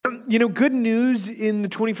good news in the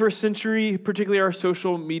 21st century, particularly our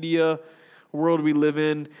social media world we live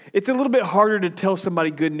in, it's a little bit harder to tell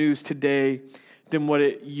somebody good news today than what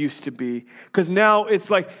it used to be. Because now it's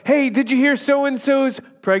like, hey, did you hear so-and-so's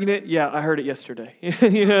pregnant? Yeah, I heard it yesterday.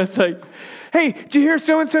 It's like, hey, did you hear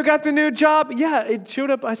so-and-so got the new job? Yeah, it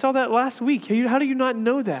showed up. I saw that last week. How do you not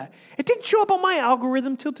know that? It didn't show up on my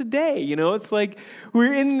algorithm till today. It's like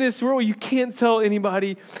we're in this world where you can't tell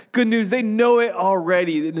anybody good news. They know it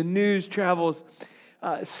already. The news travels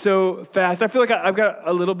so fast. I feel like I've got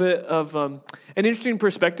a little bit of an interesting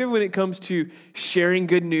perspective when it comes to sharing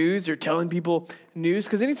good news or telling people news.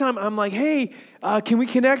 Because anytime I'm like, hey, can we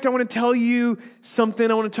connect? I want to tell you something.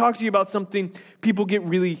 I want to talk to you about something. People get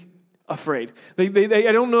really afraid.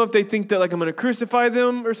 I don't know if they think that like I'm going to crucify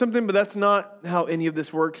them or something, but that's not how any of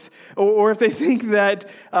this works. Or if they think that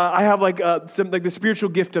I have like the spiritual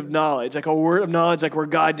gift of knowledge, like a word of knowledge, like where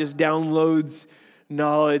God just downloads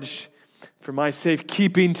knowledge for my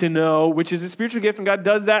safekeeping to know, which is a spiritual gift, and God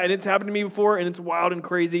does that, and it's happened to me before, and it's wild and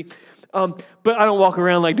crazy. But I don't walk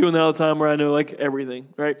around like doing that all the time where I know like everything,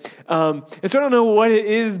 right? And so I don't know what it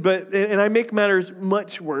is, and I make matters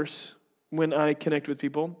much worse when I connect with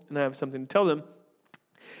people and I have something to tell them.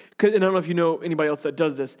 And I don't know if you know anybody else that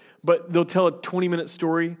does this, but they'll tell a 20-minute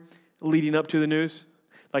story leading up to the news.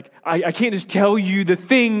 Like, I can't just tell you the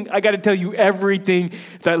thing. I got to tell you everything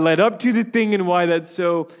that led up to the thing and why that's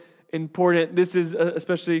so important. This is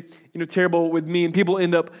especially, terrible with me, and people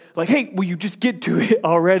end up like, hey, will you just get to it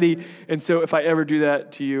already? And so if I ever do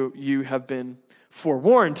that to you, you have been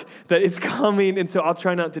forewarned that it's coming. And so I'll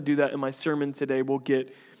try not to do that in my sermon today. We'll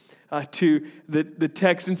get to the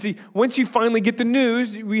text. And see, once you finally get the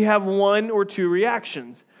news, we have one or two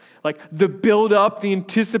reactions. Like the build-up, the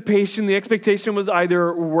anticipation, the expectation was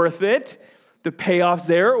either worth it, the payoff's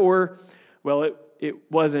there, or, well, it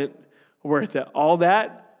wasn't worth it. All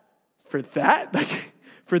that for that? Like,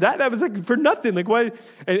 for that was like for nothing. Like, why?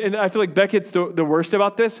 And I feel like Beckett's the worst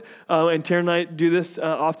about this, and Tara and I do this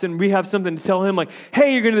often. We have something to tell him, like,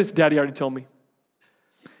 hey, you're going to do this. Daddy already told me.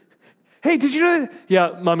 Hey, did you know that?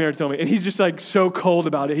 Yeah, Mommy already told me. And he's just like so cold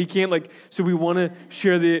about it. He can't so we want to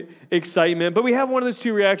share the excitement. But we have one of those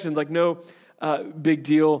two reactions, like no big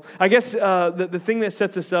deal. I guess the thing that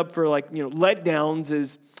sets us up for letdowns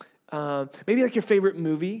is maybe like your favorite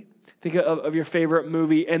movie. Think of your favorite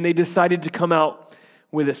movie, and they decided to come out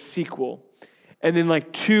with a sequel. And then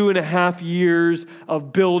 2.5 years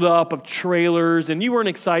of build-up, of trailers, and you weren't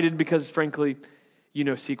excited because, frankly,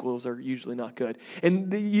 sequels are usually not good.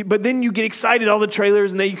 But then you get excited, all the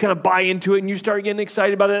trailers, and then you kind of buy into it, and you start getting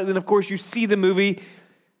excited about it, and then, of course, you see the movie,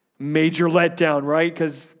 major letdown, right?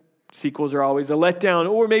 Because sequels are always a letdown.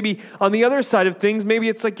 Or maybe on the other side of things, maybe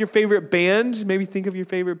it's like your favorite band. Maybe think of your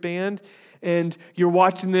favorite band, and you're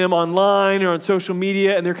watching them online or on social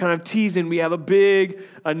media, and they're kind of teasing, we have a big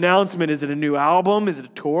announcement. Is it a new album? Is it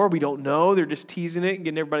a tour? We don't know. They're just teasing it and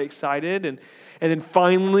getting everybody excited. And then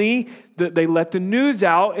finally, they let the news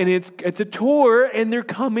out, and it's a tour, and they're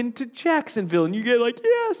coming to Jacksonville. And you get like,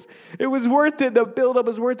 yes, it was worth it. The buildup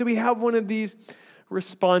was worth it. We have one of these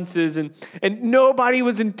responses, and nobody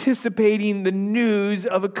was anticipating the news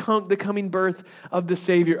of the coming birth of the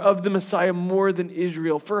Savior, of the Messiah, more than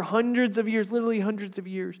Israel. For hundreds of years, literally hundreds of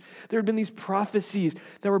years, there had been these prophecies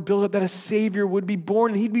that were built up that a Savior would be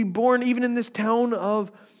born, and he'd be born even in this town of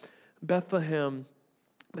Bethlehem.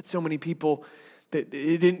 But so many people,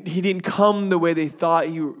 he didn't come the way they thought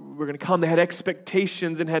he were going to come. They had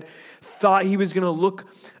expectations and had thought he was going to look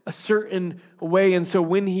a certain way. And so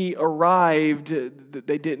when he arrived,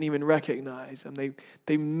 they didn't even recognize him.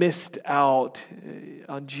 They missed out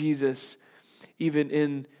on Jesus even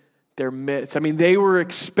in their midst. I mean, they were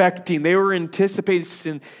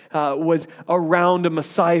anticipation was around a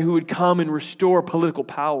Messiah who would come and restore political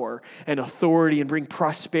power and authority and bring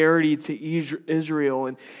prosperity to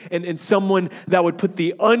Israel, and someone that would put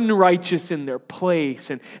the unrighteous in their place,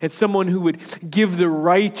 and someone who would give the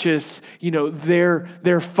righteous,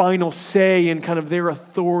 their final say and kind of their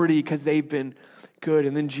authority because they've been good.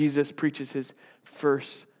 And then Jesus preaches his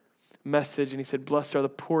first message, and he said, blessed are the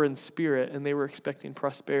poor in spirit, and they were expecting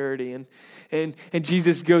prosperity. And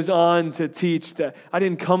Jesus goes on to teach that I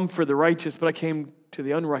didn't come for the righteous, but I came to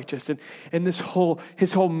the unrighteous. And his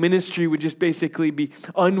whole ministry would just basically be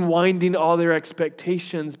unwinding all their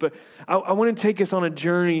expectations. But I want to take us on a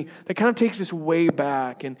journey that kind of takes us way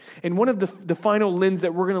back. And one of the final lens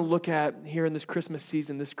that we're going to look at here in this Christmas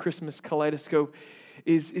season, this Christmas kaleidoscope,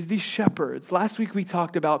 is these shepherds. Last week we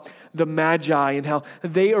talked about the Magi and how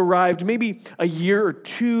they arrived maybe a year or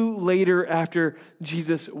two later after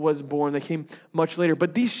Jesus was born. They came much later.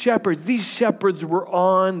 But these shepherds were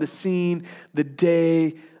on the scene the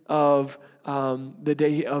day of the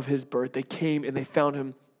day of his birth. They came and they found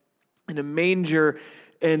him in a manger.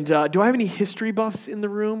 And do I have any history buffs in the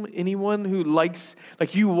room? Anyone who likes,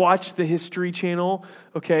 like you watch the History Channel?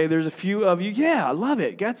 Okay, there's a few of you. Yeah, I love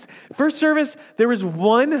it. First service, there was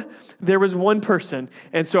one person.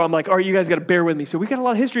 And so I'm like, all right, you guys got to bear with me. So we got a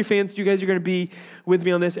lot of history fans. You guys are going to be with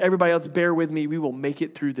me on this. Everybody else, bear with me. We will make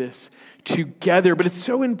it through this together. But it's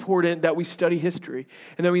so important that we study history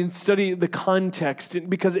and that we study the context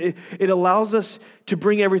because it allows us to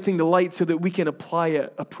bring everything to light so that we can apply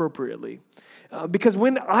it appropriately. Because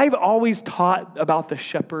when I've always taught about the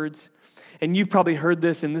shepherds, and you've probably heard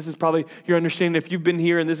this, and this is probably your understanding if you've been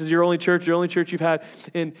here and this is your only church you've had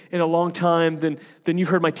in a long time, then you've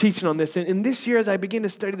heard my teaching on this. And this year, as I began to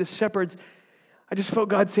study the shepherds, I just felt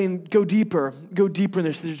God saying, go deeper in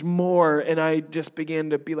this. There's more. And I just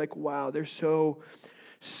began to be like, wow, there's so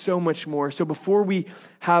much more. So before we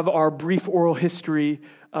have our brief oral history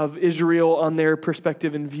of Israel on their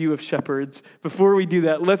perspective and view of shepherds, before we do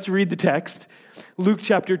that, let's read the text. Luke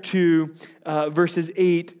chapter 2, verses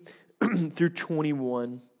 8 through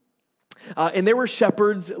 21. And there were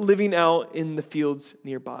shepherds living out in the fields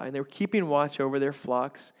nearby, and they were keeping watch over their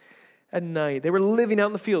flocks at night. They were living out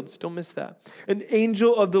in the fields. Don't miss that. An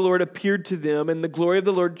angel of the Lord appeared to them, and the glory of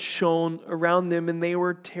the Lord shone around them, and they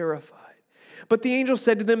were terrified. But the angel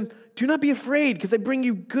said to them, do not be afraid, because I bring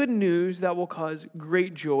you good news that will cause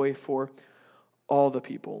great joy for all the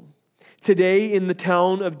people. Today in the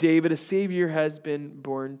town of David, a Savior has been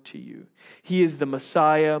born to you. He is the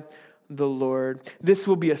Messiah, the Lord. This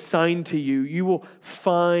will be a sign to you. You will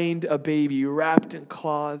find a baby wrapped in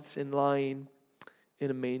cloths and lying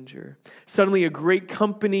in a manger. Suddenly a great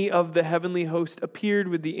company of the heavenly host appeared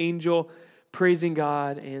with the angel, praising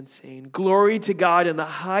God and saying, glory to God in the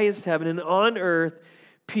highest heaven, and on earth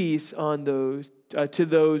peace on those to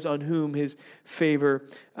those on whom his favor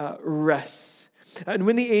rests. And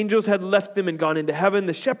when the angels had left them and gone into heaven,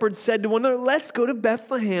 the shepherds said to one another, let's go to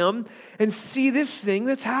Bethlehem and see this thing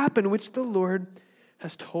that's happened, which the Lord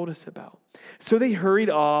has told us about. So they hurried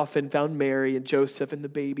off and found Mary and Joseph and the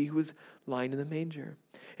baby who was lying in the manger.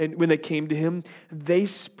 And when they came to him, they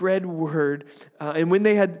spread word. And when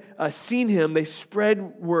they had seen him, they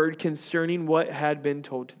spread word concerning what had been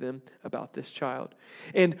told to them about this child.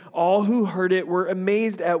 And all who heard it were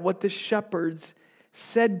amazed at what the shepherds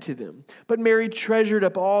said to them. But Mary treasured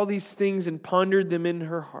up all these things and pondered them in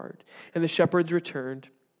her heart. And the shepherds returned,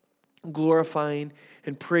 glorifying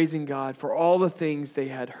and praising God for all the things they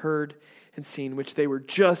had heard and seen, which they were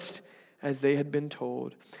just as they had been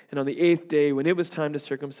told. And on the 8th day, when it was time to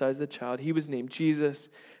circumcise the child, he was named Jesus,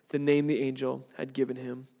 the name the angel had given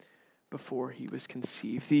him before he was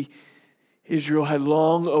conceived. Israel had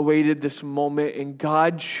long awaited this moment, and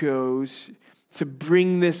God chose to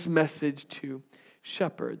bring this message to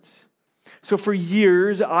shepherds. So for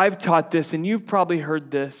years, I've taught this, and you've probably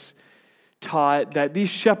heard this taught, that these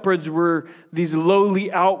shepherds were these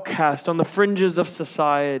lowly outcasts on the fringes of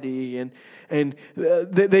society, and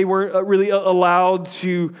they weren't really allowed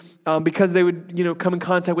to, because they would come in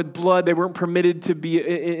contact with blood, they weren't permitted to be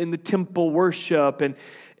in the temple worship, and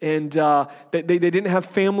they didn't have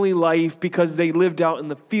family life because they lived out in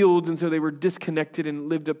the fields, and so they were disconnected and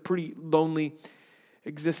lived a pretty lonely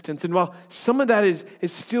existence. And while some of that is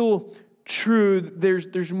still true,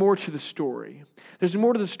 there's more to the story. There's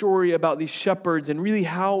more to the story about these shepherds and really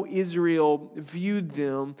how Israel viewed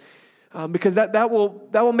them, because that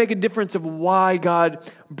will make a difference of why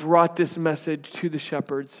God brought this message to the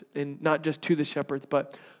shepherds, and not just to the shepherds,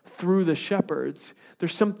 but through the shepherds.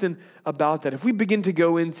 There's something about that. If we begin to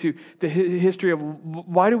go into the history of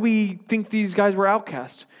why do we think these guys were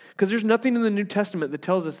outcasts, because there's nothing in the New Testament that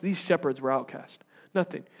tells us these shepherds were outcasts.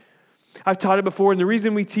 Nothing. I've taught it before, and the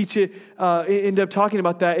reason we teach it, end up talking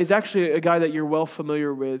about that, is actually a guy that you're well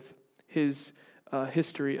familiar with, his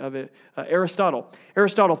history of it, Aristotle.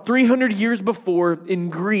 Aristotle, 300 years before in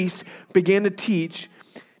Greece, began to teach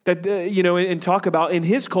that, and talk about, in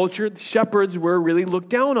his culture, shepherds were really looked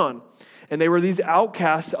down on. And they were these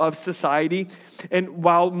outcasts of society. And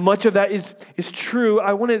while much of that is true,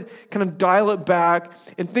 I want to kind of dial it back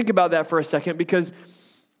and think about that for a second, because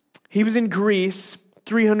he was in Greece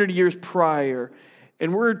 300 years prior,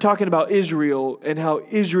 and we're talking about Israel and how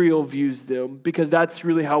Israel views them, because that's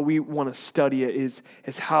really how we want to study it,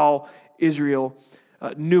 is how Israel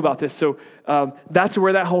knew about this. So that's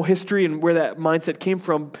where that whole history and where that mindset came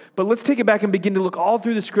from. But let's take it back and begin to look all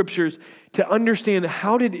through the scriptures to understand,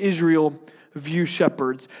 how did Israel view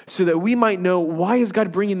shepherds, so that we might know, why is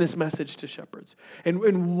God bringing this message to shepherds?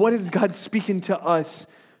 And what is God speaking to us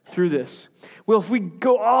through this? Well, if we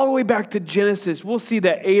go all the way back to Genesis, we'll see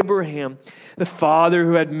that Abraham, the father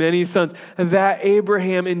who had many sons, that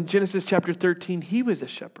Abraham in Genesis chapter 13, he was a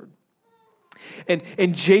shepherd.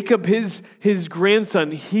 And Jacob, his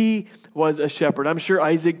grandson, he was a shepherd. I'm sure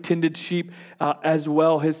Isaac tended sheep as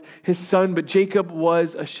well, his son, but Jacob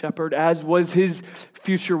was a shepherd, as was his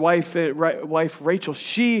future wife Rachel.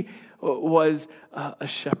 She was a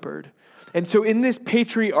shepherd. And so in this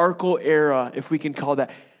patriarchal era, if we can call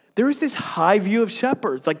that, there was this high view of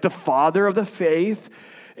shepherds, like the father of the faith,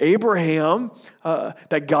 Abraham,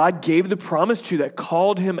 that God gave the promise to, that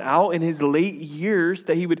called him out in his late years,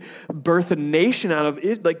 that he would birth a nation out of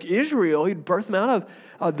it, like Israel. He'd birth them out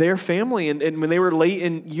of their family. And when they were late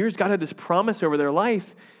in years, God had this promise over their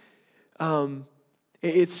life.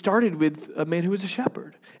 It started with a man who was a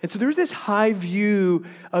shepherd. And so there was this high view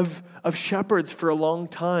of shepherds for a long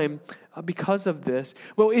time because of this.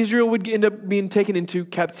 Well, Israel would end up being taken into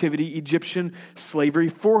captivity, Egyptian slavery,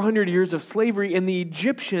 400 years of slavery, and the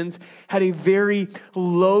Egyptians had a very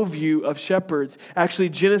low view of shepherds. Actually,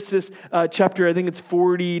 Genesis chapter, I think it's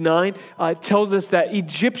 49, tells us that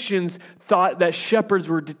Egyptians thought that shepherds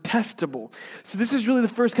were detestable. So this is really the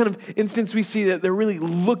first kind of instance we see that they're really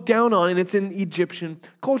looked down on, and it's in Egyptian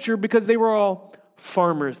culture because they were all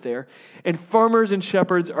farmers there. And farmers and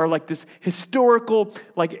shepherds are like this historical,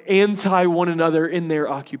 like anti one another in their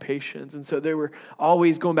occupations. And so they were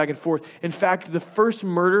always going back and forth. In fact, the first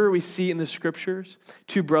murder we see in the scriptures,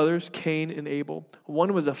 two brothers, Cain and Abel,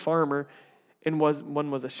 one was a farmer and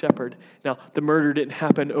one was a shepherd. Now, the murder didn't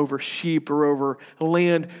happen over sheep or over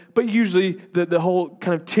land, but usually the whole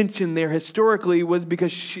kind of tension there historically was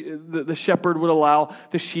because the shepherd would allow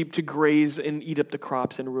the sheep to graze and eat up the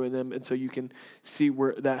crops and ruin them. And so you can see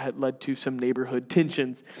where that had led to some neighborhood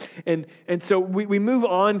tensions. And so we move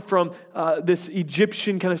on from this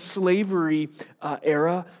Egyptian kind of slavery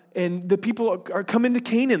era, and the people are coming to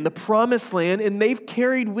Canaan, the promised land, and they've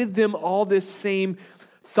carried with them all this same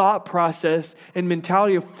thought process and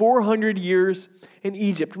mentality of 400 years in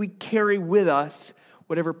Egypt. We carry with us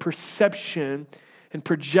whatever perception and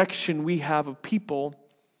projection we have of people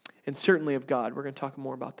and certainly of God. We're going to talk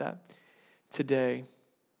more about that today.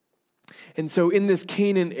 And so in this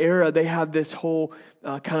Canaan era, they have this whole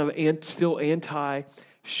kind of still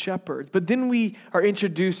anti-shepherds. But then we are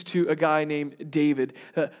introduced to a guy named David.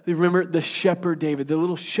 Remember the shepherd David, the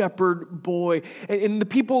little shepherd boy. And the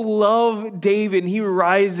people love David, and he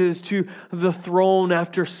rises to the throne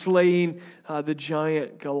after slaying the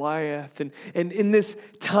giant Goliath. And in this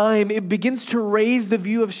time, it begins to raise the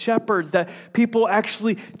view of shepherds, that people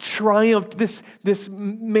actually triumphed. This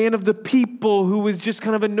man of the people who was just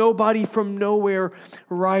kind of a nobody from nowhere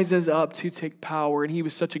rises up to take power. And he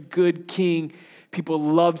was such a good king. People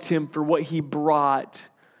loved him for what he brought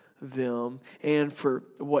them and for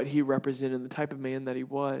what he represented, the type of man that he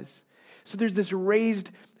was. So there's this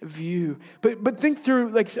raised view. But think through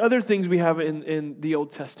like other things we have in the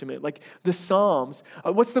Old Testament, like the Psalms.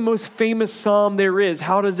 What's the most famous psalm there is?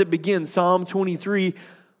 How does it begin? Psalm 23,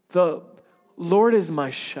 the Lord is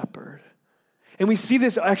my shepherd. And we see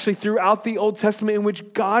this actually throughout the Old Testament in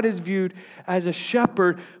which God is viewed as a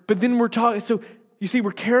shepherd. But then we're talking, so you see,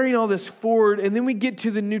 we're carrying all this forward, and then we get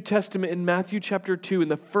to the New Testament in Matthew chapter 2,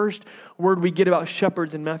 and the first word we get about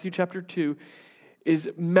shepherds in Matthew chapter 2 is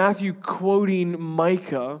Matthew quoting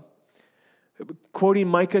Micah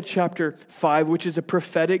chapter 5, which is a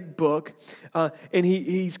prophetic book, and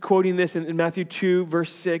he's quoting this in Matthew 2,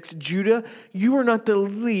 verse 6, Judah, you are not the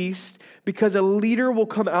least, because a leader will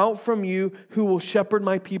come out from you who will shepherd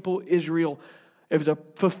my people Israel. It was a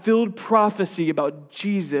fulfilled prophecy about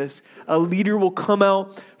Jesus. A leader will come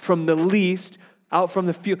out from the least, out from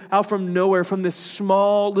the field, out from nowhere, from this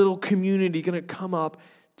small little community, going to come up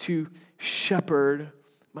to shepherd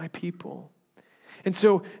my people. And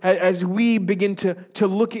so as we begin to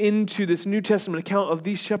look into this New Testament account of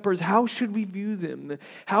these shepherds, how should we view them?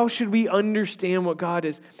 How should we understand what God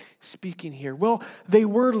is speaking here? Well, they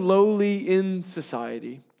were lowly in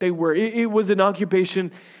society. They were. It was an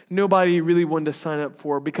occupation nobody really wanted to sign up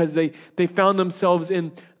for because they found themselves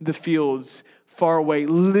in the fields, far away,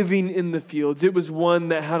 living in the fields. It was one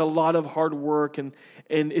that had a lot of hard work and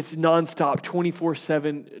it's nonstop,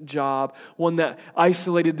 24/7 job, one that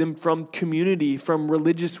isolated them from community, from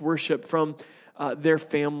religious worship, from their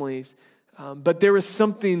families. But there was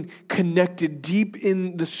something connected deep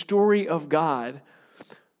in the story of God,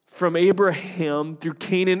 from Abraham, through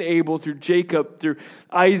Cain and Abel, through Jacob, through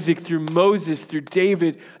Isaac, through Moses, through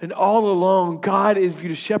David, and all along, God is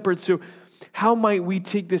viewed as shepherd. So how might we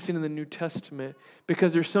take this into the New Testament?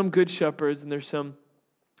 Because there's some good shepherds and there's some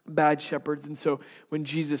bad shepherds. And so when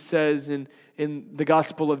Jesus says in the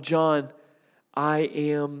Gospel of John, I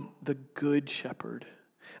am the good shepherd.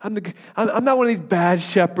 I'm not one of these bad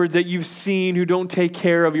shepherds that you've seen who don't take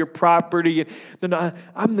care of your property. No,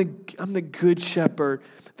 I'm the good shepherd,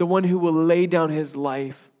 the one who will lay down his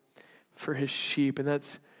life for his sheep. And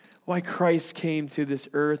that's why Christ came to this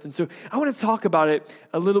earth. And so I want to talk about it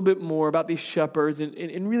a little bit more, about these shepherds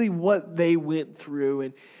and really what they went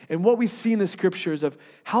through and what we see in the scriptures of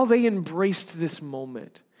how they embraced this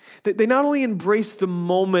moment. They not only embraced the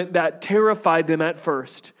moment that terrified them at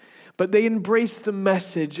first, but they embraced the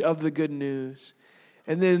message of the good news.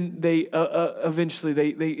 And then they eventually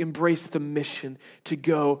they embraced the mission to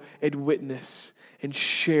go and witness and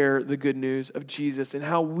share the good news of Jesus, and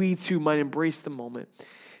how we too might embrace the moment,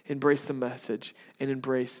 embrace the message, and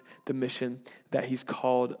embrace the mission that he's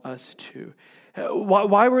called us to.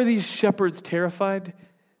 Why were these shepherds terrified? Do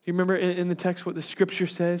you remember in the text what the scripture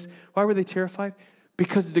says? Why were they terrified?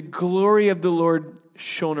 Because the glory of the Lord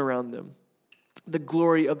shone around them. The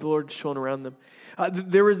glory of the Lord shone around them.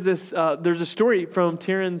 There's a story from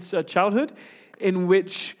Taryn's childhood in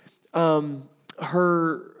which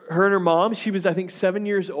her and her mom, she was I think 7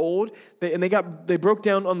 years old, they broke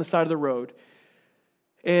down on the side of the road.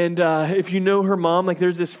 And if you know her mom, like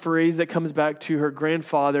there's this phrase that comes back to her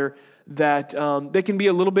grandfather that they can be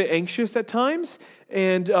a little bit anxious at times,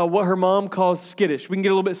 and what her mom calls skittish. We can get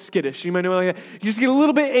a little bit skittish. You might know like that. You just get a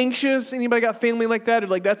little bit anxious. Anybody got family like that? Or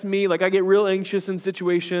like that's me. Like I get real anxious in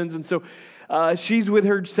situations. And so she's with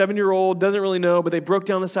her 7-year-old, doesn't really know, but they broke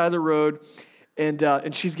down the side of the road,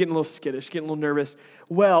 and she's getting a little skittish, getting a little nervous.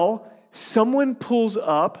 Well, someone pulls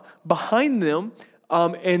up behind them,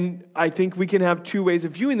 and I think we can have two ways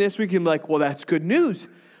of viewing this. We can be like, well, that's good news.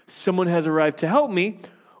 Someone has arrived to help me.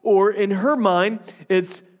 Or in her mind,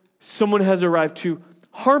 it's someone has arrived to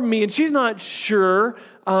harm me. And she's not sure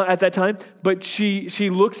at that time, but she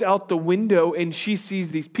looks out the window and she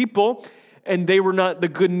sees these people, and they were not the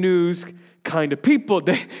good news kind of people.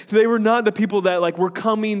 They were not the people that like were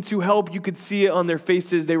coming to help. You could see it on their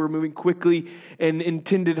faces. They were moving quickly and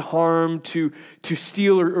intended harm to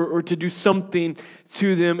steal or to do something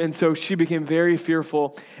to them. And so she became very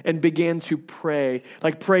fearful and began to pray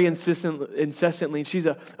incessantly. And she's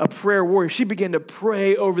a prayer warrior. She began to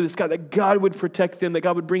pray over this guy, that God would protect them, that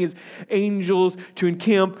God would bring his angels to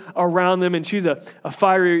encamp around them. And she's a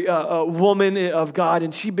fiery woman of God.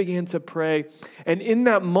 And she began to pray. And in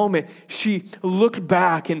that moment, she looked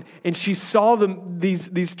back and she saw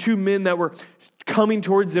these two men that were coming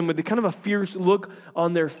towards them with the kind of a fierce look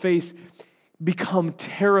on their face become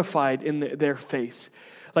terrified in their face.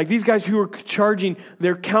 Like these guys who were charging,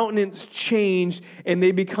 their countenance changed and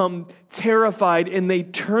they become terrified and they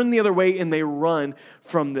turn the other way and they run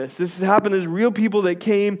from this. This has happened. There's real people that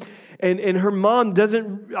came, and her mom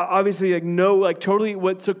doesn't obviously know totally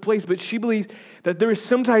what took place, but she believes that there is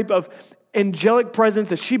some type of angelic presence,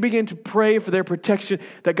 that she began to pray for their protection,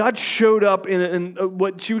 that God showed up in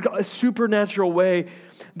what she would call a supernatural way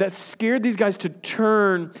that scared these guys to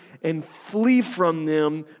turn and flee from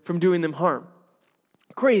them, from doing them harm.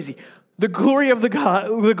 Crazy. The glory of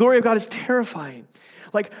God is terrifying.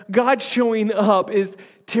 Like God showing up is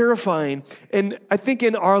terrifying. And I think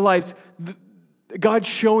in our lives, God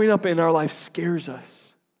showing up in our life scares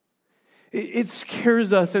us. It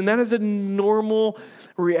scares us, and that is a normal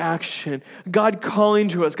reaction. God calling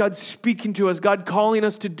to us, God speaking to us, God calling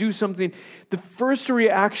us to do something. The first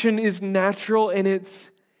reaction is natural, and it's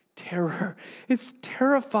terror. It's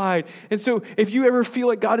terrified. And so if you ever feel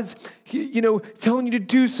like God is, telling you to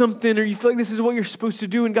do something, or you feel like this is what you're supposed to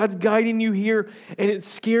do, and God's guiding you here, and it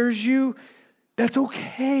scares you, that's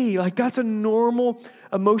okay. Like that's a normal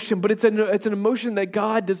emotion, but it's an emotion that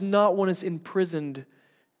God does not want us imprisoned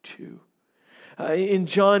to. In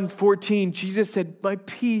John 14, Jesus said, "My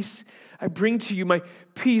peace I bring to you, my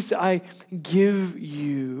peace I give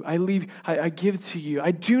you. I give to you. I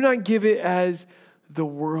do not give it as the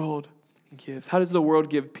world gives." How does the world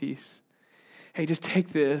give peace? Hey, just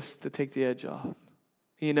take this to take the edge off.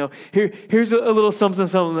 Here's a little something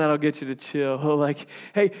that'll get you to chill. Like,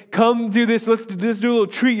 hey, come do this. Let's do a little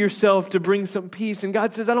treat yourself to bring some peace. And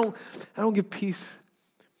God says, I don't give peace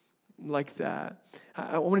like that.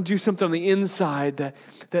 I want to do something on the inside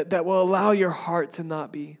that will allow your heart to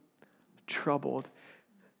not be troubled.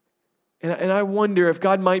 And I wonder if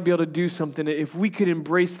God might be able to do something, if we could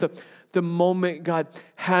embrace the moment God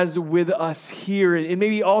has with us here, and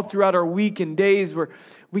maybe all throughout our week and days, where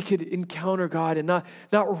we could encounter God and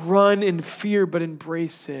not run in fear, but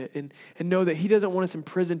embrace it and know that He doesn't want us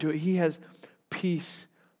imprisoned to it. He has peace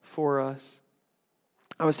for us.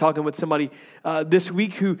 I was talking with somebody this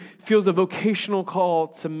week who feels a vocational call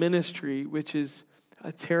to ministry, which is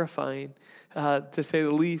terrifying, to say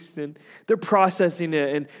the least. And they're processing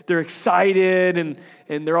it, and they're excited,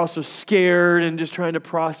 and they're also scared, and just trying to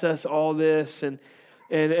process all this. And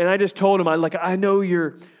I just told him, I know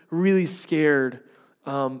you're really scared,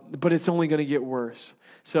 but it's only going to get worse.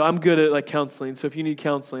 So I'm good at counseling. So if you need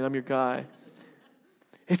counseling, I'm your guy.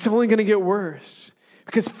 It's only going to get worse.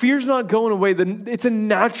 Because fear's not going away. It's a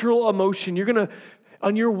natural emotion. You're going to,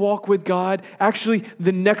 on your walk with God, actually,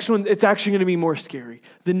 the next one, it's actually going to be more scary.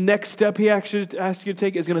 The next step he actually asks you to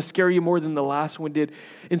take is going to scare you more than the last one did.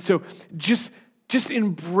 And so just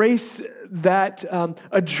embrace that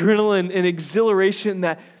adrenaline and exhilaration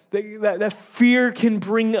that fear can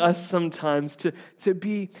bring us sometimes to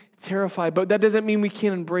be terrified. But that doesn't mean we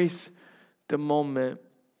can't embrace the moment.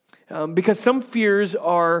 Because some fears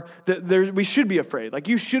are that we should be afraid. Like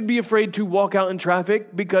you should be afraid to walk out in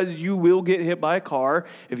traffic because you will get hit by a car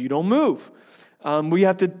if you don't move. We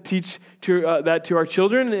have to teach that to our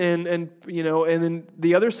children, and then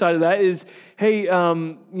the other side of that is, hey,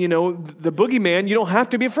 the boogeyman. You don't have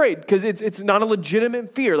to be afraid because it's not a legitimate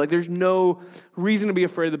fear. Like there's no reason to be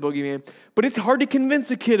afraid of the boogeyman. But it's hard to convince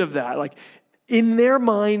a kid of that. Like in their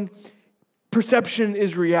mind, perception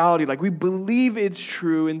is reality. Like we believe it's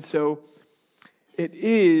true, and so it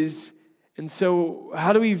is. And so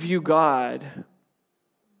how do we view God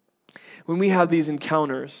when we have these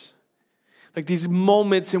encounters? Like these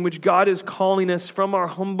moments in which God is calling us from our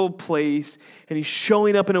humble place, and He's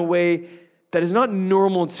showing up in a way that is not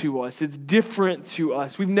normal to us. It's different to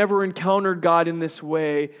us. We've never encountered God in this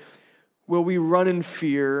way. Will we run in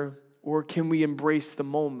fear, or can we embrace the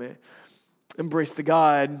moment? Embrace the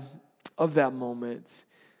God of that moment.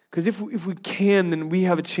 Because if we can, then we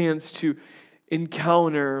have a chance to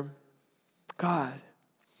encounter God.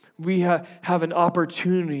 We have an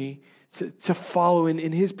opportunity to follow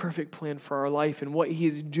in His perfect plan for our life and what He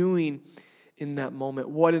is doing in that moment.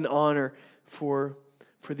 What an honor for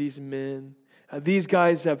these men. These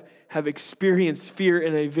guys have experienced fear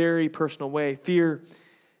in a very personal way. Fear,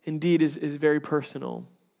 indeed, is very personal.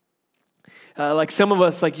 Like some of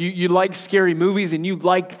us, like you like scary movies and you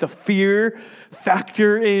like the fear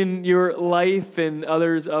factor in your life, and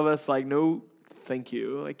others of us like, no, thank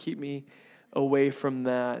you. Like keep me away from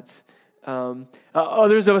that.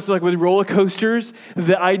 Others of us like with roller coasters,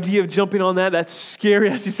 the idea of jumping on that's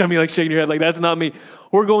scary. I see some of you like shaking your head like that's not me.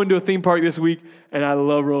 We're going to a theme park this week, and I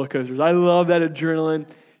love roller coasters. I love that adrenaline.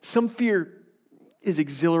 Some fear is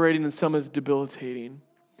exhilarating and some is debilitating.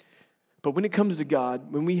 But when it comes to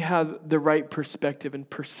God, when we have the right perspective and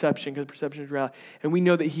perception, because perception is reality, and we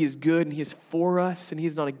know that He is good and He is for us and He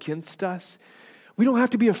is not against us, we don't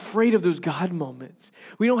have to be afraid of those God moments.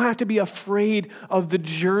 We don't have to be afraid of the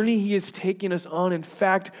journey He is taking us on. In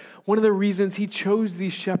fact, one of the reasons He chose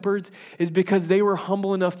these shepherds is because they were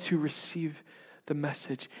humble enough to receive the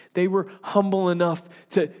message. They were humble enough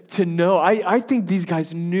to know. I think these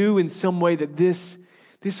guys knew in some way that this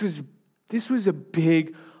was a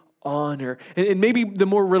big honor. And maybe the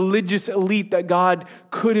more religious elite that God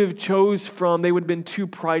could have chose from, they would have been too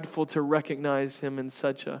prideful to recognize Him in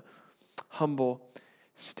such a humble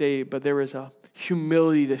state. But there was a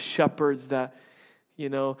humility to shepherds that,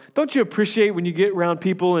 don't you appreciate when you get around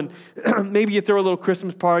people and maybe you throw a little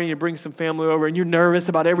Christmas party and you bring some family over and you're nervous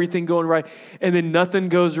about everything going right and then nothing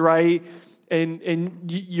goes right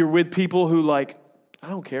and you're with people who like, I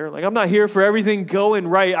don't care. Like, I'm not here for everything going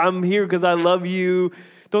right. I'm here because I love you.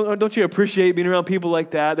 Don't you appreciate being around people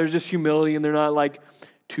like that? There's just humility, and they're not like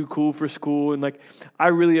too cool for school. And like, I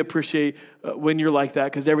really appreciate when you're like that,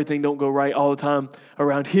 because everything don't go right all the time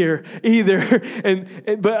around here either.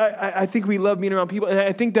 But I think we love being around people, and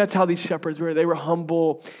I think that's how these shepherds were. They were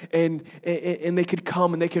humble, and they could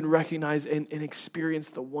come and they could recognize and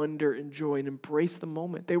experience the wonder and joy and embrace the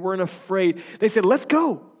moment. They weren't afraid. They said, "Let's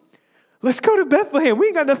go. Let's go to Bethlehem. We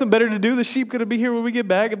ain't got nothing better to do. The sheep going to be here when we get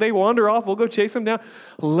back. If they wander off, we'll go chase them down.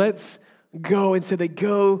 Let's go." And so they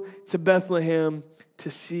go to Bethlehem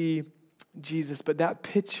to see Jesus. But that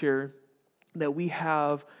picture that we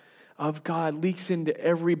have of God leaks into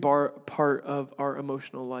every part of our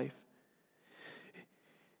emotional life.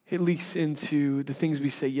 It leaks into the things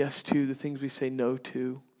we say yes to, the things we say no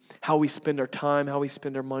to, how we spend our time, how we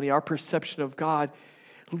spend our money. Our perception of God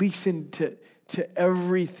leaks into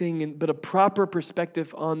everything, but a proper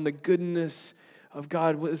perspective on the goodness of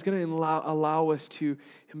God is going to allow us to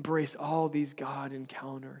embrace all these God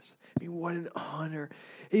encounters. I mean, what an honor.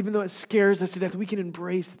 Even though it scares us to death, we can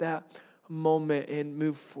embrace that moment and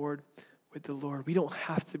move forward with the Lord. We don't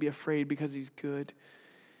have to be afraid because He's good.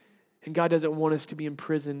 And God doesn't want us to be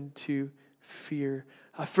imprisoned to fear.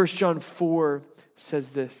 1 John 4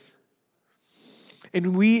 says this.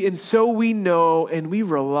 And so we know and we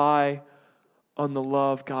rely on the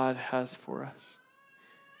love God has for us.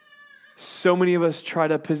 So many of us try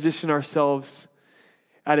to position ourselves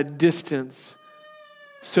at a distance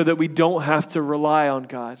so that we don't have to rely on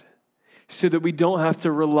God, so that we don't have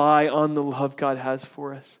to rely on the love God has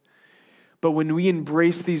for us. But when we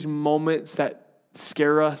embrace these moments that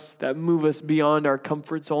scare us, that move us beyond our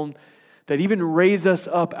comfort zone, that even raise us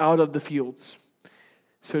up out of the fields,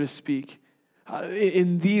 so to speak,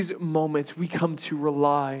 in these moments, we come to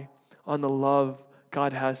rely on the love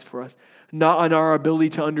God has for us, not on our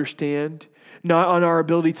ability to understand, not on our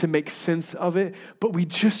ability to make sense of it, but we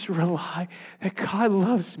just rely that God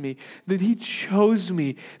loves me, that He chose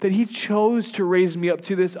me, that He chose to raise me up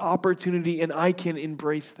to this opportunity, and I can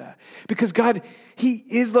embrace that. Because God, He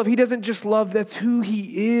is love. He doesn't just love, that's who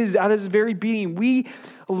He is out of His very being. We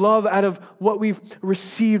love out of what we've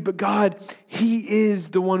received, but God, He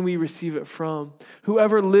is the one we receive it from.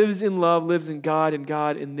 Whoever lives in love lives in God and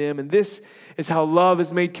God in them. And this is how love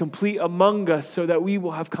is made complete among us so that we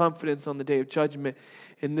will have confidence on the day of judgment.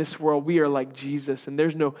 In this world, we are like Jesus, and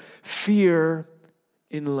there's no fear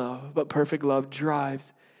in love, but perfect love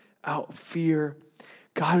drives out fear.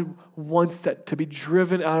 God wants that to be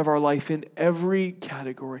driven out of our life in every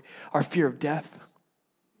category. Our fear of death,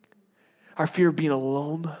 our fear of being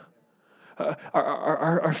alone,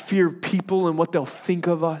 our fear of people and what they'll think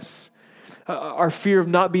of us, our fear of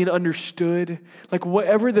not being understood, like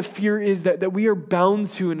whatever the fear is that we are bound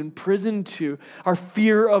to and imprisoned to, our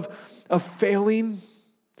fear of failing,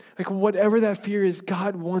 like whatever that fear is,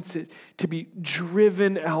 God wants it to be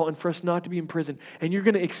driven out and for us not to be imprisoned. And you're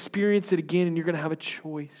going to experience it again, and you're going to have a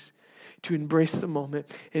choice to embrace the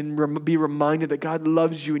moment and be reminded that God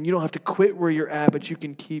loves you, and you don't have to quit where you're at, but you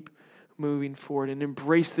can keep moving forward and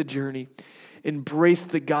embrace the journey. Embrace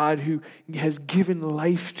the God who has given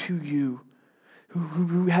life to you,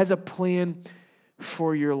 who has a plan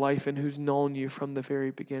for your life and who's known you from the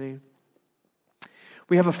very beginning.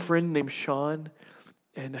 We have a friend named Sean,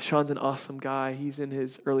 and Sean's an awesome guy. He's in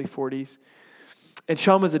his early 40s. And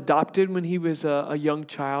Sean was adopted when he was a young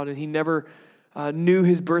child, and he never knew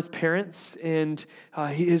his birth parents, and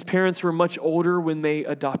his parents were much older when they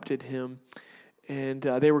adopted him. And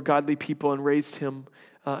they were godly people and raised him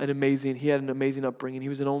he had an amazing upbringing. He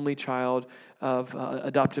was an only child of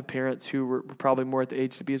adoptive parents who were probably more at the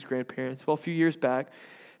age to be his grandparents. Well, a few years back,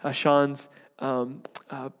 Sean's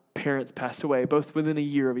parents passed away, both within a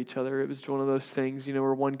year of each other. It was one of those things,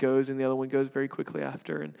 where one goes and the other one goes very quickly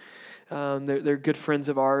after. And they're good friends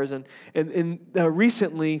of ours. And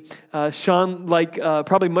recently, Sean,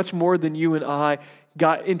 probably much more than you and I,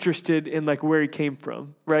 got interested in where he came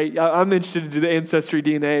from, right? I'm interested in the ancestry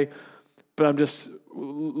DNA, but I'm just a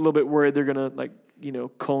little bit worried they're going to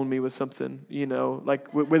clone me with something,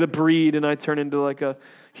 with a breed, and I turn into a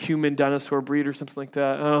human dinosaur breed or something like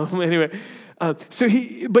that. Anyway, so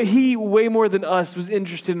he way more than us was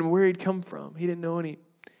interested in where he'd come from. He didn't know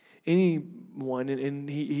anyone, and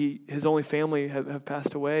his only family have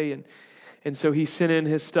passed away, and so he sent in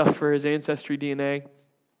his stuff for his ancestry DNA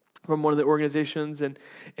from one of the organizations, and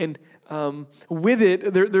with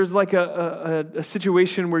it, there's a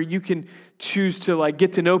situation where you can choose to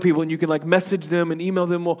get to know people, and you can message them and email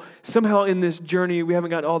them. Well, somehow in this journey, we haven't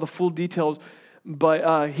got all the full details,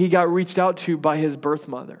 but he got reached out to by his birth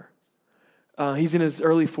mother. He's in his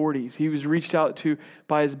early 40s. He was reached out to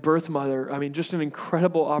by his birth mother. I mean, just an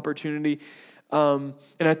incredible opportunity. And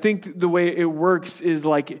I think the way it works is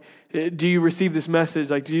do you receive this message?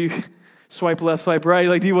 Do you swipe left, swipe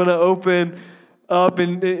right? Do you want to open up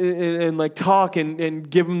and talk and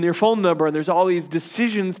give them their phone number? And there's all these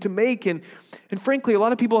decisions to make. And frankly, a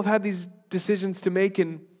lot of people have had these decisions to make,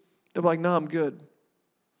 and they're like, no, I'm good.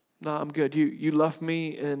 No, I'm good. You left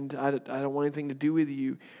me, and I don't want anything to do with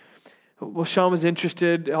you. Well, Sean was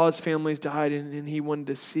interested. All his family's died, and he wanted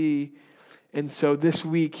to see. And so this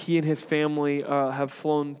week, he and his family have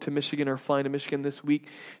flown to Michigan, or flying to Michigan this week,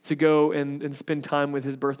 to go and spend time with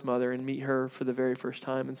his birth mother and meet her for the very first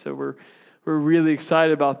time. And so we're really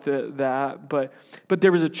excited about that. But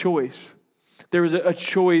there was a choice. There was a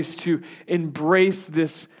choice to embrace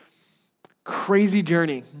this crazy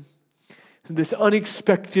journey, this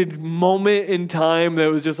unexpected moment in time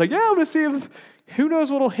that was just I'm going to see if, who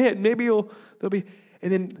knows what'll hit. Maybe there'll be.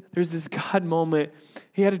 And then there's this God moment.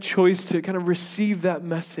 He had a choice to kind of receive that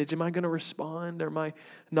message. Am I going to respond, or am I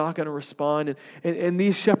not going to respond? And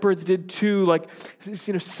these shepherds did too,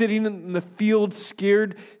 sitting in the field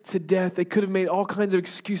scared to death. They could have made all kinds of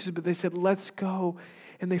excuses, but they said, let's go.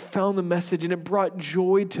 And they found the message, and it brought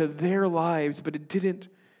joy to their lives, but it didn't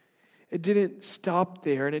it didn't stop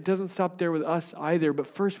there, and it doesn't stop there with us either. But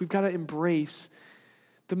first, we've got to embrace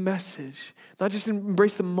the message. Not just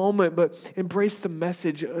embrace the moment, but embrace the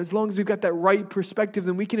message. As long as we've got that right perspective,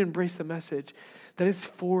 then we can embrace the message that is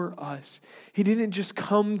for us. He didn't just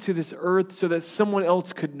come to this earth so that someone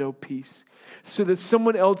else could know peace, so that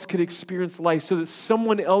someone else could experience life, so that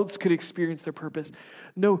someone else could experience their purpose.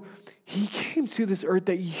 No, he came to this earth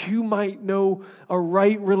that you might know a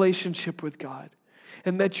right relationship with God,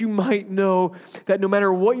 and that you might know that no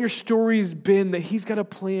matter what your story's been, that he's got a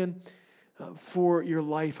plan for your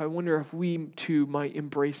life. I wonder if we too might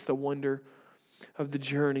embrace the wonder of the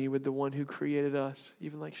journey with the one who created us,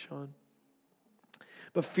 even like Sean.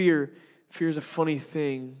 But fear is a funny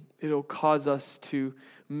thing. It'll cause us to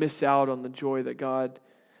miss out on the joy of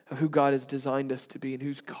who God has designed us to be and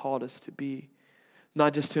who's called us to be.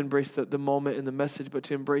 Not just to embrace the moment and the message, but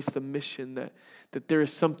to embrace the mission that there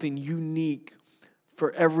is something unique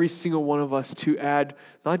for every single one of us to add,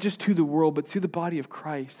 not just to the world, but to the body of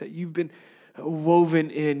Christ, that you've been woven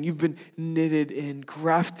in, you've been knitted in,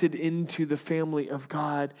 grafted into the family of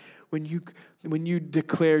God. When you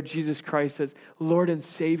declare Jesus Christ as Lord and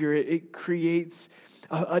Savior, it creates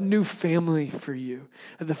a new family for you,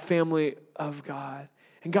 the family of God.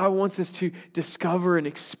 And God wants us to discover and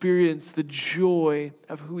experience the joy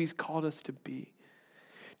of who he's called us to be.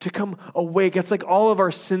 To come awake. It's like all of our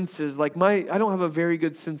senses. Like I don't have a very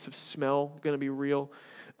good sense of smell, I'm going to be real,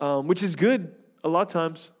 which is good a lot of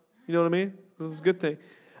times. You know what I mean? It's a good thing.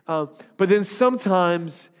 But then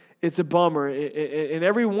sometimes it's a bummer. And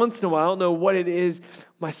every once in a while, I don't know what it is,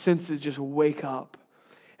 my senses just wake up.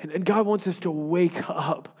 And God wants us to wake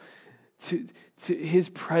up to his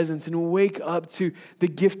presence and wake up to the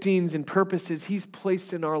giftings and purposes he's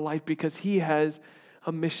placed in our life, because he has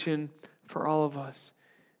a mission for all of us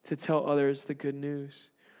to tell others the good news.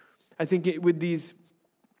 I think with these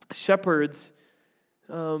shepherds,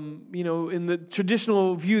 in the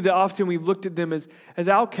traditional view that often we've looked at them as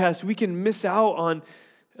outcasts, we can miss out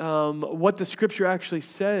on what the scripture actually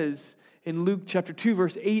says in Luke chapter 2,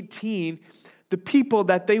 verse 18. The people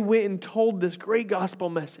that they went and told this great gospel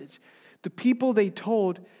message, the people they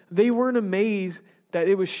told, they weren't amazed that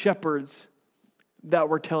it was shepherds that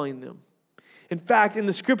were telling them. In fact, in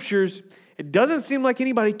the scriptures, it doesn't seem like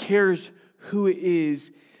anybody cares who it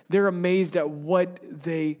is. They're amazed at what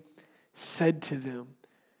they said to them.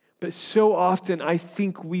 But so often, I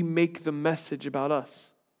think we make the message about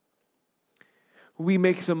us. We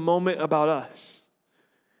make the moment about us.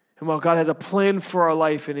 And while God has a plan for our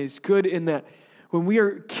life and is good in that, when we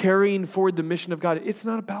are carrying forward the mission of God, it's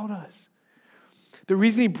not about us. The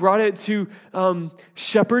reason he brought it to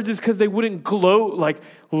shepherds is because they wouldn't gloat like,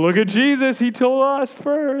 look at Jesus, he told us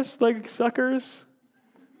first, like suckers.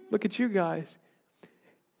 Look at you guys.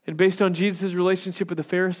 And based on Jesus' relationship with the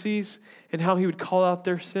Pharisees and how he would call out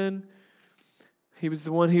their sin, they were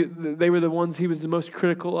the ones he was the most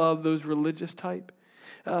critical of, those religious type.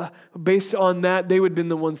 Based on that, they would have been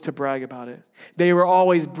the ones to brag about it. They were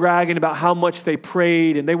always bragging about how much they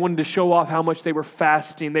prayed, and they wanted to show off how much they were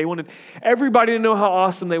fasting. They wanted everybody to know how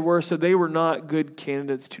awesome they were, so they were not good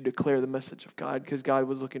candidates to declare the message of God, because God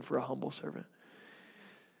was looking for a humble servant.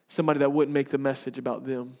 Somebody that wouldn't make the message about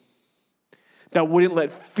them, that wouldn't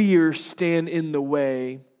let fear stand in the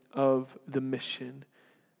way of the mission.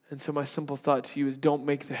 And so my simple thought to you is, don't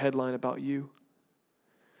make the headline about you.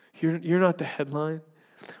 You're not the headline.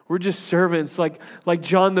 We're just servants, like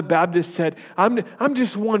John the Baptist said. I'm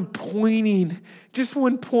just one pointing,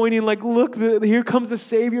 like, look, here comes the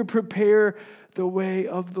Savior, prepare the way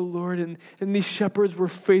of the Lord. And these shepherds were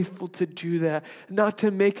faithful to do that, not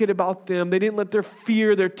to make it about them. They didn't let their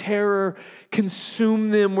fear, their terror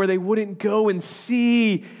consume them, where they wouldn't go and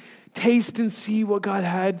taste and see what God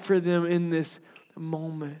had for them in this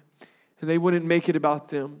moment. And they wouldn't make it about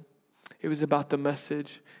them. It was about the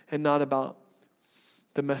message and not about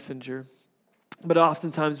the messenger. But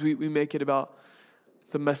oftentimes we make it about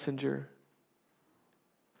the messenger.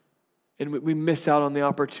 And we miss out on the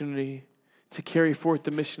opportunity to carry forth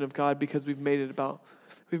the mission of God because we've made it about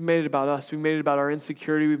us. We've made it about our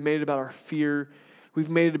insecurity. We've made it about our fear. We've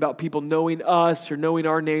made it about people knowing us or knowing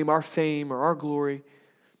our name, our fame, or our glory.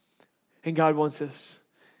 And God wants us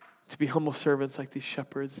to be humble servants like these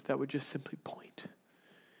shepherds that would just simply point.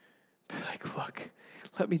 Be like, look,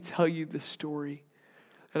 let me tell you the story.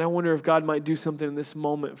 And I wonder if God might do something in this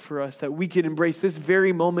moment for us, that we could embrace this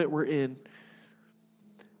very moment we're in.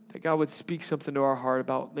 That God would speak something to our heart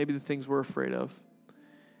about maybe the things we're afraid of.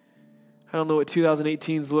 I don't know what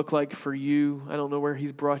 2018's look like for you. I don't know where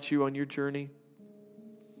he's brought you on your journey.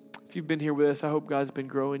 If you've been here with us, I hope God's been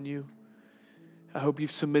growing you. I hope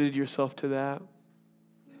you've submitted yourself to that.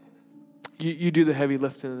 You do the heavy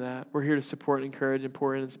lifting of that. We're here to support and encourage and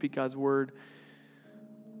pour in and speak God's word.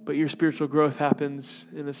 But your spiritual growth happens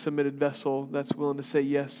in a submitted vessel that's willing to say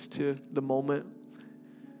yes to the moment.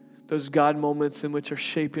 Those God moments in which are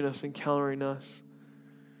shaping us, encountering us.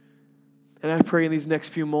 And I pray in these next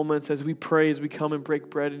few moments, as we pray, as we come and break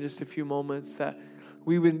bread in just a few moments, that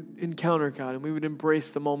we would encounter God and we would embrace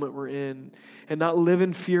the moment we're in and not live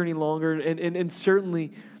in fear any longer. And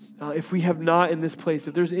certainly, if we have not in this place,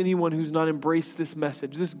 if there's anyone who's not embraced this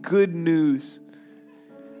message, this good news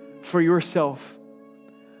for yourself,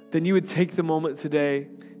 then you would take the moment today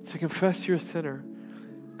to confess you're a sinner,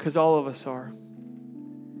 because all of us are.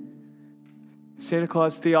 Santa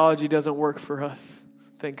Claus theology doesn't work for us,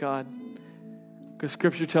 thank God, because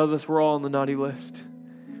Scripture tells us we're all on the naughty list.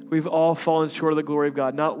 We've all fallen short of the glory of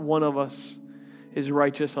God. Not one of us is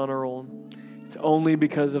righteous on our own. It's only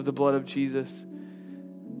because of the blood of Jesus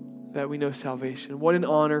that we know salvation. What an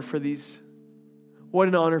honor for these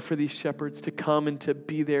shepherds to come and to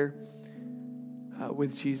be there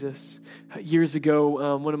with Jesus. Years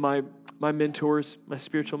ago, one of my mentors, my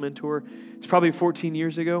spiritual mentor, it's probably 14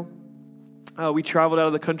 years ago, we traveled out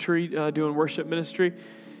of the country doing worship ministry.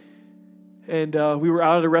 And we were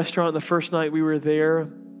out at a restaurant the first night we were there.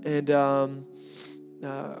 And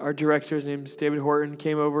our director, his name is David Horton,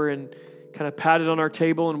 came over and kind of patted on our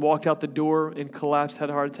table and walked out the door and collapsed, had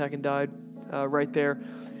a heart attack and died right there.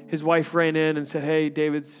 His wife ran in and said, "Hey,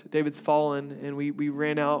 David's fallen." And we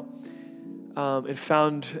ran out and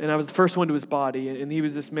found, and I was the first one to his body. And he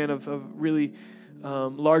was this man of really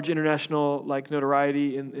large international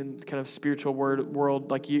notoriety in kind of spiritual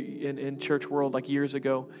world, in church world, years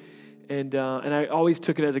ago. And I always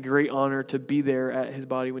took it as a great honor to be there at his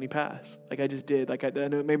body when he passed. I just did. I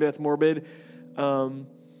know maybe that's morbid,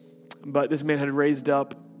 but this man had raised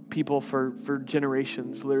up people for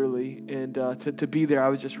generations, literally. And to be there, I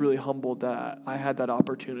was just really humbled that I had that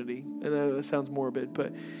opportunity. And that sounds morbid,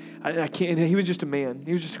 but I can't. And he was just a man.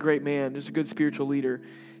 He was just a great man, just a good spiritual leader.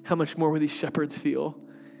 How much more would these shepherds feel?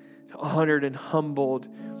 Honored and humbled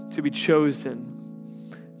to be chosen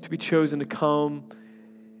to come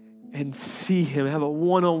and see him, have a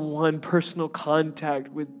one-on-one personal contact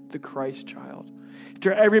with the Christ child.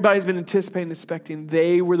 After everybody's been anticipating and expecting,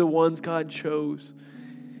 they were the ones God chose.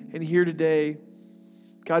 And here today,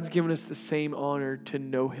 God's given us the same honor to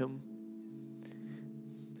know him.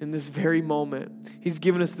 In this very moment, he's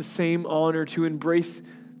given us the same honor to embrace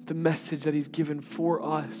the message that he's given for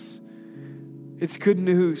us. It's good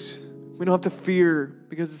news. We don't have to fear,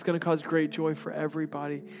 because it's going to cause great joy for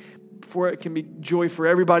everybody. Before it can be joy for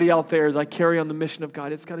everybody out there as I carry on the mission of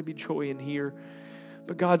God, it's got to be joy in here.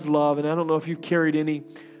 But God's love, and I don't know if you've carried any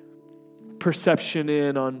perception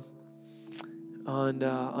in on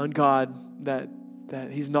God that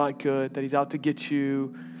he's not good, that he's out to get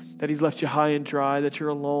you, that he's left you high and dry, that you're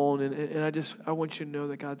alone. And I want you to know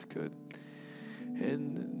that God's good.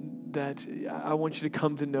 And that I want you to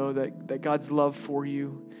come to know that God's love for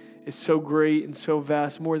you is so great and so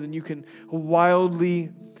vast, more than you can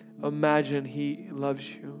wildly imagine. He loves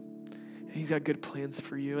you, and he's got good plans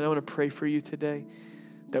for you. And I want to pray for you today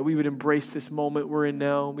that we would embrace this moment we're in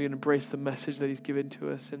now. We would embrace the message that he's given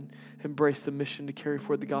to us and embrace the mission to carry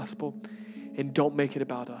forward the gospel. And don't make it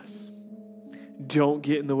about us. Don't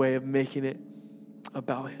get in the way of making it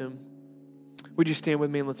about him. Would you stand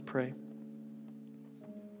with me and let's pray?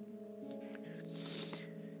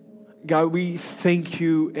 God, we thank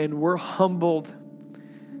you, and we're humbled.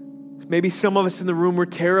 Maybe some of us in the room were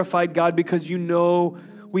terrified, God, because we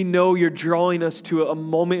know you're drawing us to a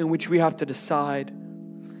moment in which we have to decide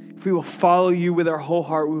if we will follow you with our whole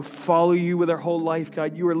heart, we will follow you with our whole life,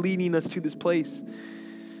 God. You are leading us to this place.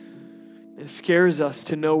 It scares us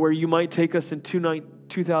to know where you might take us in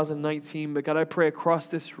 2019. But God, I pray across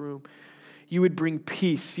this room, you would bring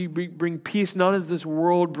peace. You bring peace not as this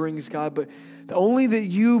world brings, God, but only that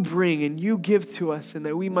you bring and you give to us, and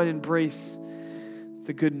that we might embrace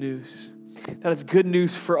the good news. That it's good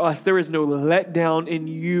news for us. There is no letdown in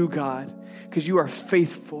you, God, because you are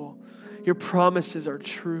faithful. Your promises are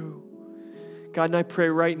true. God, and I pray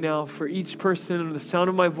right now for each person under the sound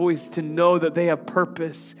of my voice to know that they have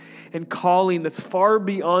purpose and calling that's far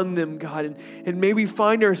beyond them, God. And may we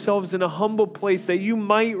find ourselves in a humble place that you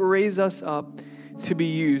might raise us up to be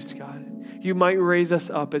used, God. You might raise us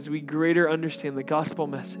up as we greater understand the gospel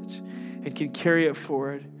message and can carry it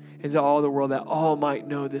forward into all the world, that all might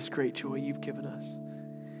know this great joy you've given us.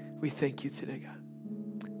 We thank you today, God.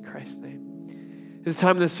 In Christ's name. This is a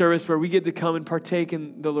time in the service where we get to come and partake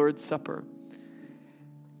in the Lord's Supper.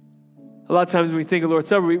 A lot of times when we think of Lord's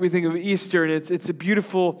Supper, we think of Easter, and it's a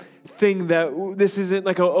beautiful thing that this isn't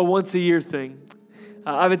like a once a year thing.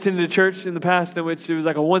 I've attended a church in the past in which it was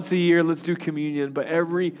like a once a year, let's do communion. But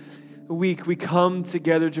every week we come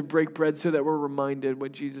together to break bread so that we're reminded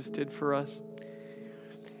what Jesus did for us.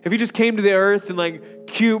 If he just came to the earth and like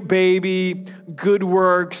cute baby, good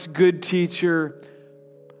works, good teacher,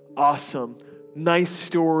 awesome, nice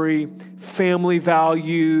story, family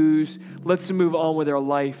values, let's move on with our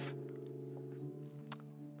life.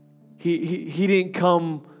 He didn't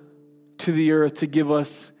come to the earth to give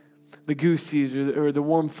us the goosies or the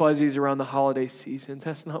warm fuzzies around the holiday seasons.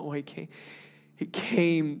 That's not why he came. He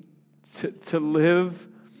came to live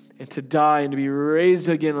and to die and to be raised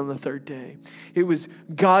again on the third day. It was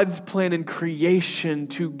God's plan in creation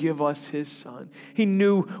to give us his son. He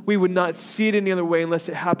knew we would not see it any other way unless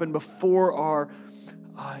it happened before our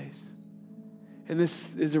eyes. And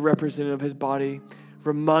this is a representative of his body.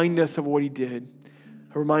 Remind us of what he did.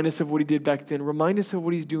 Remind us of what he did back then. Remind us of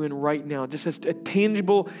what he's doing right now. Just as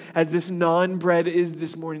tangible as this non-bread is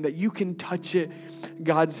this morning, that you can touch it.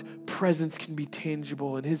 God's presence can be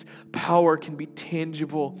tangible and his power can be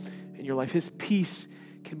tangible in your life. His peace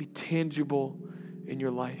can be tangible in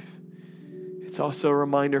your life. It's also a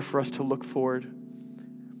reminder for us to look forward,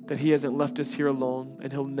 that he hasn't left us here alone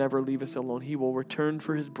and he'll never leave us alone. He will return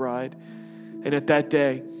for his bride. And at that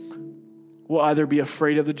day, we'll either be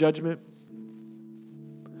afraid of the judgment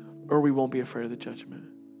or we won't be afraid of the judgment.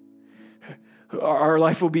 Our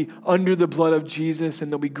life will be under the blood of Jesus, and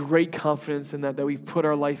there'll be great confidence in that we've put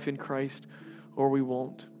our life in Christ, or we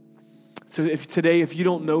won't. So if you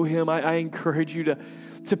don't know him, I encourage you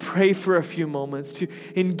to pray for a few moments, to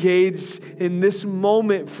engage in this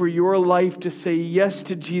moment for your life to say yes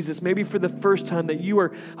to Jesus, maybe for the first time that you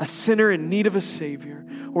are a sinner in need of a Savior,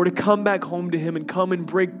 or to come back home to him and come and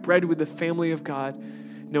break bread with the family of God,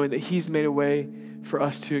 knowing that he's made a way for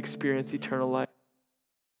us to experience eternal life.